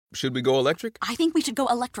should we go electric? I think we should go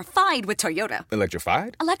electrified with Toyota.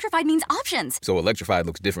 Electrified? Electrified means options. So electrified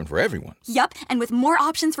looks different for everyone. Yup, and with more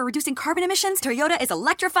options for reducing carbon emissions, Toyota is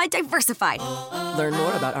electrified diversified. Learn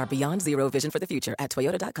more about our Beyond Zero vision for the future at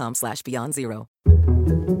toyota.com/Beyond Zero.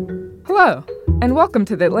 Hello, and welcome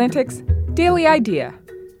to The Atlantic's Daily Idea.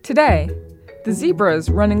 Today, the zebras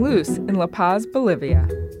running loose in La Paz, Bolivia.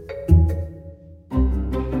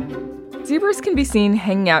 Zebras can be seen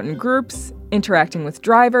hanging out in groups, interacting with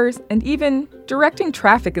drivers, and even directing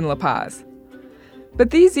traffic in La Paz.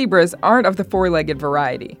 But these zebras aren't of the four-legged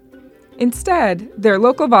variety. Instead, they're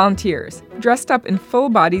local volunteers dressed up in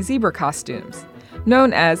full-body zebra costumes,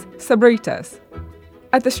 known as sabritas.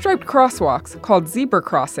 At the striped crosswalks, called zebra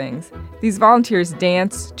crossings, these volunteers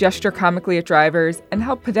dance, gesture comically at drivers, and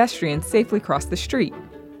help pedestrians safely cross the street.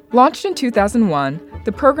 Launched in 2001,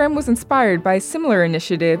 the program was inspired by a similar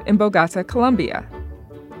initiative in Bogota, Colombia.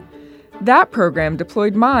 That program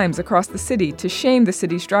deployed mimes across the city to shame the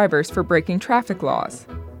city's drivers for breaking traffic laws.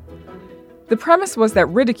 The premise was that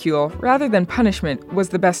ridicule, rather than punishment, was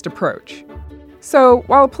the best approach. So,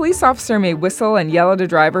 while a police officer may whistle and yell at a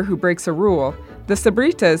driver who breaks a rule, the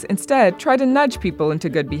sabritas instead try to nudge people into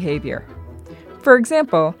good behavior. For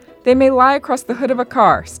example, they may lie across the hood of a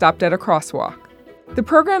car stopped at a crosswalk. The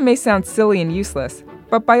program may sound silly and useless,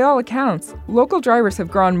 but by all accounts, local drivers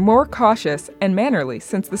have grown more cautious and mannerly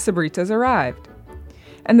since the sabritas arrived.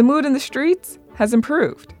 And the mood in the streets has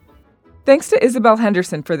improved. Thanks to Isabel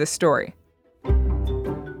Henderson for this story.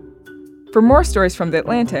 For more stories from The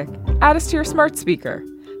Atlantic, add us to your smart speaker.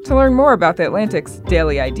 To learn more about The Atlantic's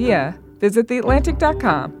Daily Idea, visit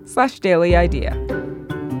theatlantic.com/Daily Idea.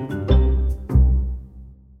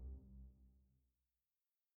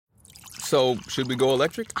 So, should we go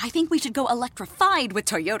electric? I think we should go electrified with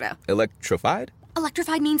Toyota. Electrified?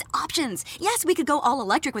 Electrified means options. Yes, we could go all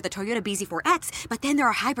electric with the Toyota BZ4X, but then there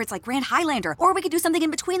are hybrids like Grand Highlander, or we could do something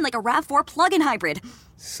in between like a RAV4 plug-in hybrid.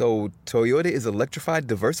 So, Toyota is electrified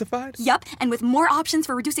diversified? Yup, and with more options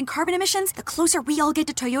for reducing carbon emissions, the closer we all get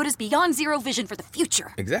to Toyota's Beyond Zero vision for the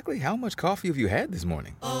future. Exactly how much coffee have you had this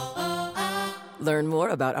morning? Learn more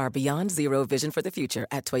about our Beyond Zero vision for the future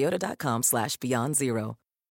at toyota.com/Beyond Zero.